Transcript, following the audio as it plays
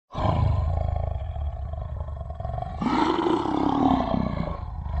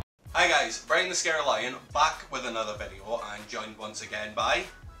guys, Brian the Scary Lion back with another video and joined once again by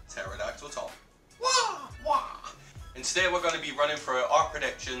Pterodactyl Tom. Wah, wah. And today we're going to be running through our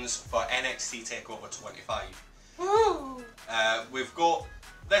predictions for NXT Takeover 25. Woo! We've got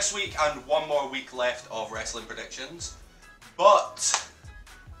this week and one more week left of wrestling predictions, but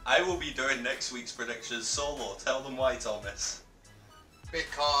I will be doing next week's predictions solo. Tell them why, Thomas.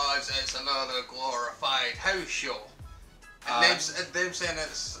 Because it's another glorified house show. And them saying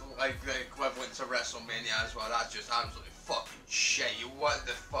it's like the equivalent to WrestleMania as well, that's just absolutely fucking shit. What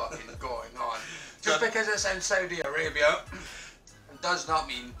the fuck is going on? Just because it's in Saudi Arabia, it does not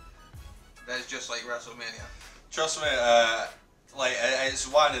mean that it's just like WrestleMania. Trust me, like it's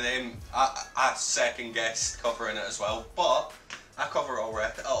one of them. I second guessed covering it as well, but I cover all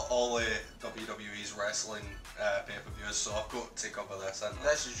the WWE's wrestling pay-per-views, so I've got to cover this.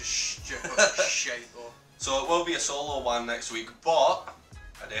 This is just stupid shit though. So it will be a solo one next week, but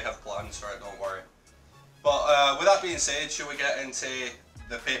I do have plans for it, don't worry. But with that being said, shall we get into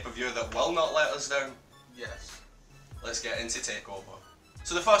the pay-per-view that will not let us down? Yes. Let's get into TakeOver.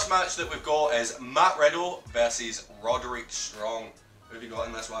 So the first match that we've got is Matt Riddle versus Roderick Strong. Who have you got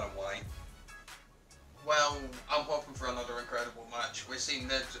in this one and why? Well, I'm hoping for another incredible match. We've seen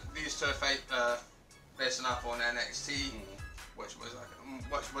these two fight facing up on NXT, which was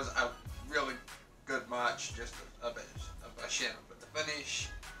a really good match. Just a bit shame about the finish.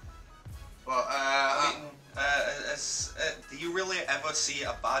 But do you really ever see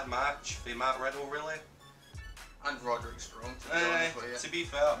a bad match for Matt Riddle, really? And Roderick Strong, to be honest with you. To be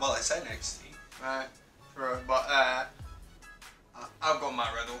fair, well, it's NXT. True, but I've got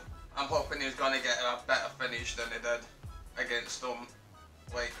Matt Riddle. I'm hoping he's going to get a better finish than he did against them,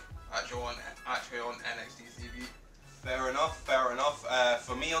 like actually on NXT TV. Fair enough, fair enough.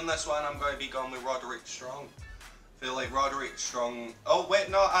 For me on this one, I'm going to be going with Roderick Strong. I feel like Roderick Strong... Oh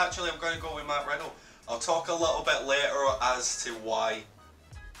wait, no, actually I'm going to go with Matt Riddle. I'll talk a little bit later as to why.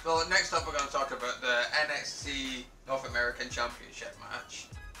 So next up we're going to talk about the NXT North American Championship match,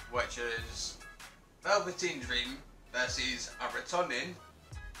 which is Velveteen Dream versus a returning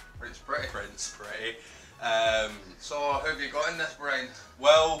Prince Pretty. Prince Pretty. So who have you got in this, Brian?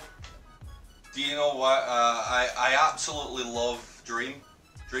 Well, do you know what? I absolutely love Dream.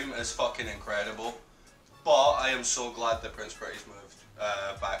 Dream is fucking incredible. But I am so glad that Prince Pretty's moved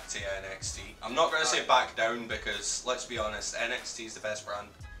back to NXT. I'm not going to say back down because, let's be honest, NXT is the best brand.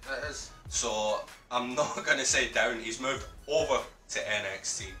 It is. So I'm not going to say down. He's moved over to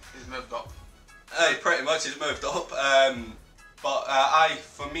NXT. He's moved up. Pretty much he's moved up. But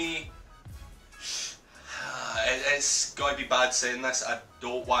for me, it's got to be bad saying this. I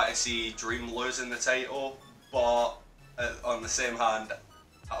don't want to see Dream losing the title, but on the same hand,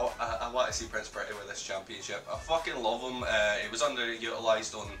 I want to see Prince Pretty with this championship. I fucking love him. He was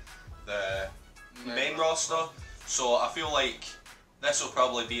underutilized on the main roster, so I feel like this will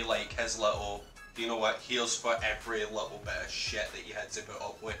probably be like his little, you know what, here's for every little bit of shit that he had to put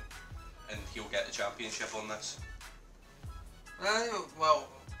up with, and he'll get the championship on this. Well,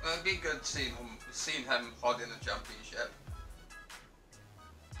 it'd be good seeing him holding the championship,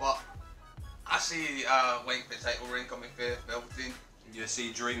 but I see lengthy title reign coming for Velveteen. You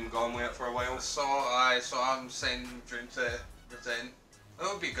see Dream going with it for a while? So I'm saying Dream to retain. It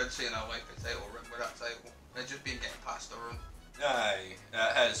would be good seeing a lengthy title reign with that title. It's just been getting past the run. Aye,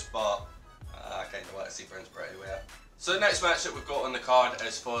 it is, but I kind of want to see Prince Pretty with it. So the next match that we've got on the card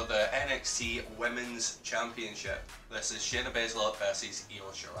is for the NXT Women's Championship. This is Shayna Baszler versus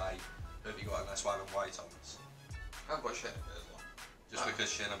Io Shirai. Who have you got in this one and why, Thomas? I've got Shayna Baszler. Just because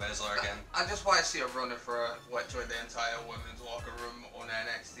Shayna Baszler again? I just want to see her running for literally the entire women's locker room on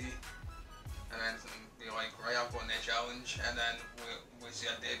NXT. And then be like, right, I've won the challenge, and then we see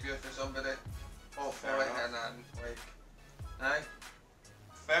a debut for somebody. Hopefully, and then like, aye.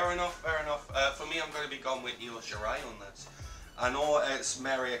 Fair enough, fair enough. For me, I'm going to be going with Io Shirai on this. I know it's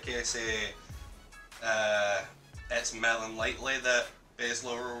Mary Casey, it's Melon Lightly that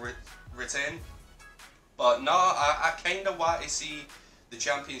Baszler will retain. But no, I kind of want to see the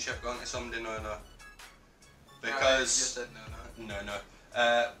championship going to somebody no. Because... you just said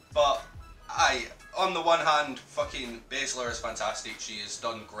no. But on the one hand, fucking Baszler is fantastic. She has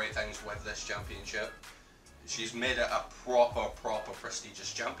done great things with this championship. She's made it a proper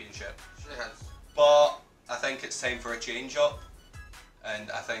prestigious championship. She has. But I think it's time for a change up,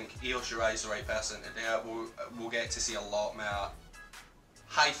 and I think Io Shirai is the right person to do it. We'll get to see a lot more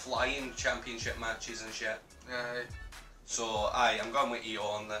high flying championship matches and shit. Yeah. So I'm going with Io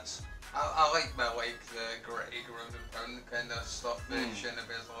on this. I like the gritty ground and pound kind of stuff that Shayna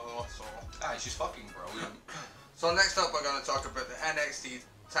Baszler also. She's fucking brilliant. So next up we're going to talk about the NXT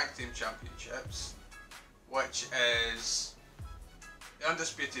Tag Team Championships, which is the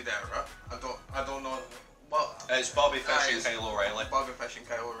Undisputed Era. I don't know what. It's Bobby Fish and Kyle O'Reilly. Bobby Fish and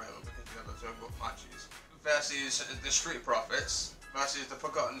Kyle O'Reilly, because the other two have got matches. Versus the Street Profits, versus the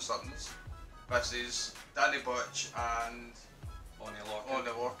Forgotten Sons, versus Danny Butch and Oney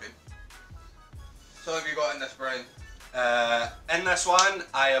Lorcan. So what have you got in this, Brian? In this one,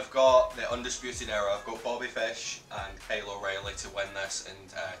 I have got the Undisputed Era. I've got Bobby Fish and Kyle O'Reilly to win this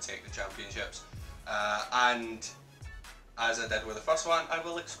and take the championships. And as I did with the first one, I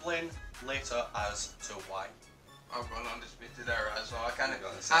will explain later as to why. I've got an Undisputed Era, so I can't go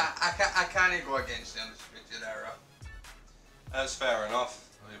against the Undisputed Era. That's fair enough.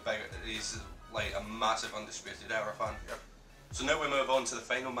 He's like a massive Undisputed Era fan. Yep. So now we move on to the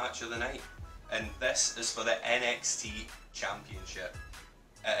final match of the night, and this is for the NXT Championship.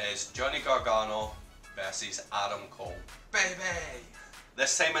 It is Johnny Gargano versus Adam Cole. Baby!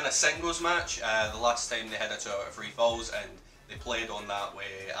 This time in a singles match. The last time they had a 2 out of 3 falls, and they played on that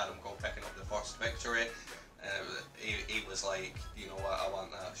way. Adam Cole picking up the first victory. He was like, you know what, I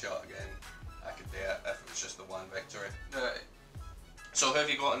want that shot again. I could do it if it was just the one victory. So who have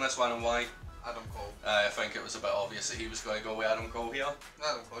you got in this one and why? Adam Cole. I think it was a bit obvious that he was going to go with Adam Cole here.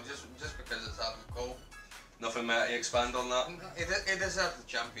 Adam Cole, just because it's Adam Cole. Nothing more to expand on that? He deserves the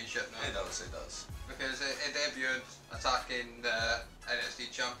championship now. He does. Because he debuted attacking the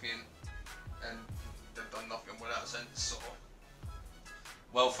NXT champion, and they've done nothing with that since, so...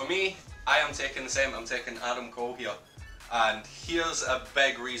 Well, for me, I am taking the same. I'm taking Adam Cole here. And here's a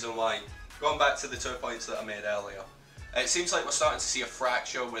big reason why. Going back to the 2 points that I made earlier. It seems like we're starting to see a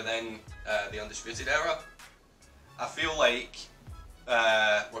fracture within the Undisputed Era. I feel like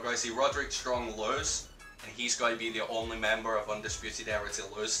we're going to see Roderick Strong lose, and he's going to be the only member of Undisputed Era to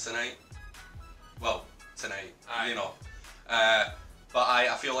lose tonight. Well, tonight, you know. But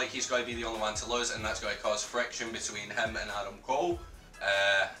I feel like he's going to be the only one to lose, and that's going to cause friction between him and Adam Cole.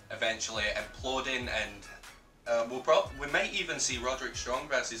 Eventually imploding, and we might even see Roderick Strong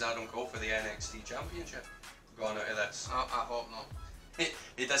versus Adam Cole for the NXT Championship going out of this. I hope not.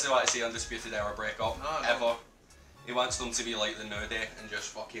 He doesn't want to see Undisputed Era break up, ever. He wants them to be like the New Day and just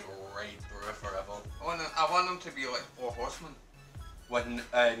fucking ride through forever. I want them to be like 4 Horsemen.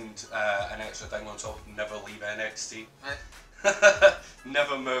 And an extra thing on top, never leave NXT.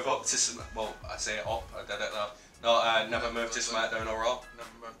 Never move up to well, I say up, I did it there. No, never move to SmackDown or Raw. Never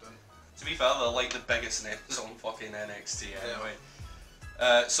moved in. To be fair, they're like the biggest names on fucking NXT anyway.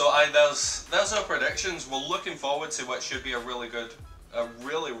 So there's our predictions. We're looking forward to what should be a really good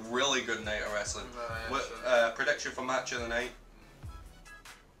night of wrestling. Prediction for match of the night.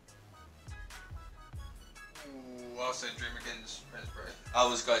 Ooh, I'll say Dream against Prince Pretty. I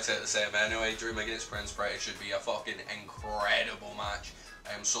was going to take the same anyway. Dream against Prince Pretty should be a fucking incredible match.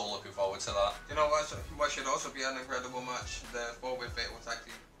 I am so looking forward to that. You know what should also be an incredible match? The 4-way fatal tag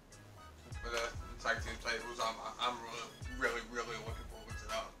team. For the tag team titles, I'm really looking forward to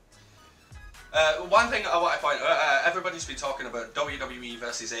that. One thing I want to point out, everybody's been talking about WWE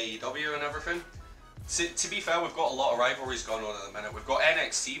versus AEW and everything. To be fair, we've got a lot of rivalries going on at the minute. We've got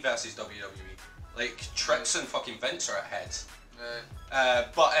NXT versus WWE. Like, Trips and fucking Vince are ahead.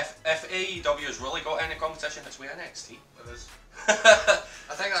 But if AEW has really got any competition, it's with NXT. It is.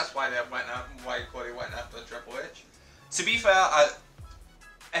 I think that's why Cody went after Triple H. To be fair,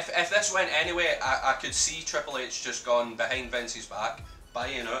 if this went anyway, I could see Triple H just gone behind Vince's back,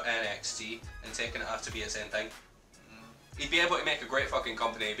 buying out NXT and taking it out to be its own thing. He'd be able to make a great fucking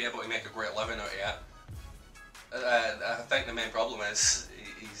company, he'd be able to make a great living out of it. I think the main problem is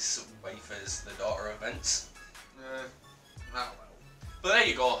his wife is the daughter of Vince. But there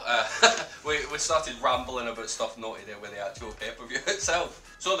you go, we started rambling about stuff not to do with the actual pay-per-view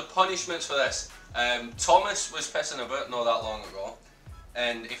itself. So the punishments for this. Thomas was pissing about not that long ago,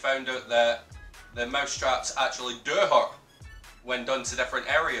 and he found out that the mouse traps actually do hurt when done to different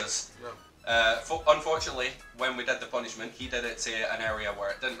areas. Yep. Unfortunately, when we did the punishment, he did it to an area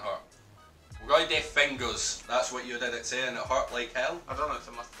where it didn't hurt. We're going to do fingers, that's what you did it to, and it hurt like hell. I done it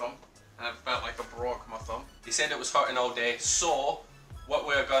to my thumb, and it felt like I broke my thumb. He said it was hurting all day, so what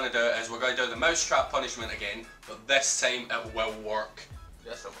we're going to do is we're going to do the mousetrap punishment again, but this time it will work.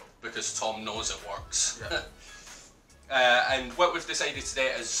 Yes, it will. Because Tom knows it works. Yeah. And what we've decided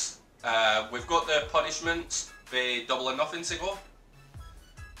today is we've got the punishments, the double or nothing to go.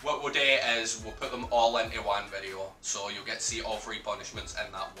 What we'll do is we'll put them all into one video, so you'll get to see all 3 punishments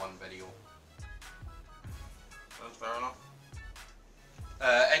in that one video. Sounds fair enough.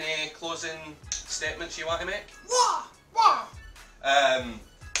 Any closing statements you want to make? Wah! Wah!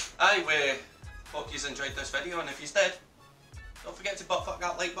 We hope you enjoyed this video, and if you did, Don't forget to butt fuck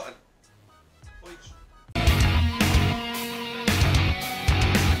that like button.